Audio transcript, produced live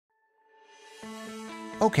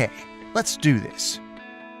Okay, let's do this.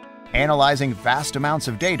 Analyzing vast amounts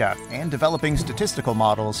of data and developing statistical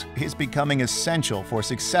models is becoming essential for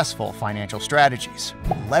successful financial strategies.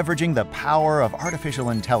 Leveraging the power of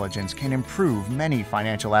artificial intelligence can improve many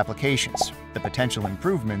financial applications. The potential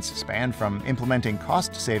improvements span from implementing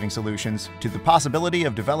cost-saving solutions to the possibility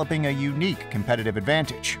of developing a unique competitive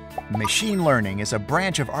advantage. Machine learning is a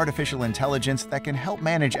branch of artificial intelligence that can help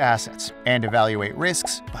manage assets and evaluate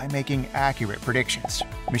risks by making accurate predictions.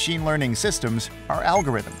 Machine learning systems are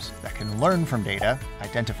algorithms that can learn from data,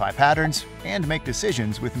 identify patterns, and make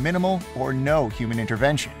decisions with minimal or no human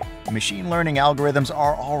intervention. Machine learning algorithms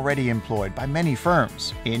are already employed by many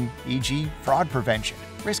firms in, e.g., fraud prevention,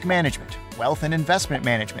 risk management, wealth and investment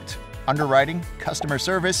management, underwriting, customer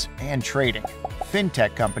service, and trading.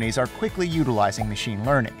 Fintech companies are quickly utilizing machine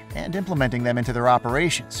learning and implementing them into their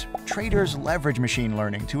operations. Traders leverage machine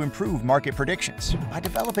learning to improve market predictions. By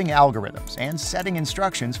developing algorithms and setting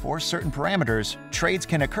instructions for certain parameters, trades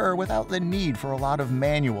can occur without the need for a lot of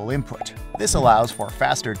manual input. This allows for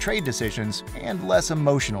faster trade decisions and less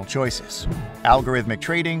emotional choices. Algorithmic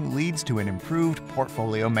trading leads to an improved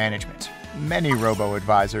portfolio management. Many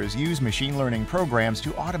robo-advisors use machine learning programs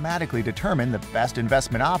to automatically determine the best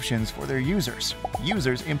investment options for their users.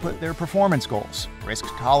 Users input their performance goals, risk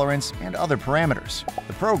tolerance, and other parameters.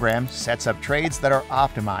 The program sets up trades that are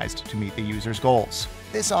optimized to meet the user's goals.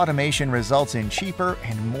 This automation results in cheaper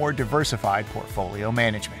and more diversified portfolio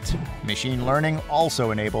management. Machine learning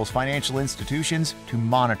also enables financial institutions to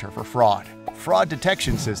monitor for fraud. Fraud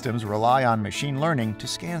detection systems rely on machine learning to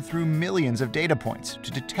scan through millions of data points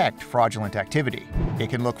to detect fraudulent activity.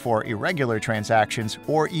 It can look for irregular transactions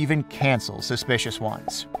or even cancel suspicious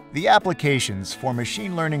ones. The applications for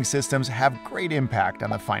machine learning systems have great impact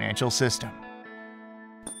on the financial system.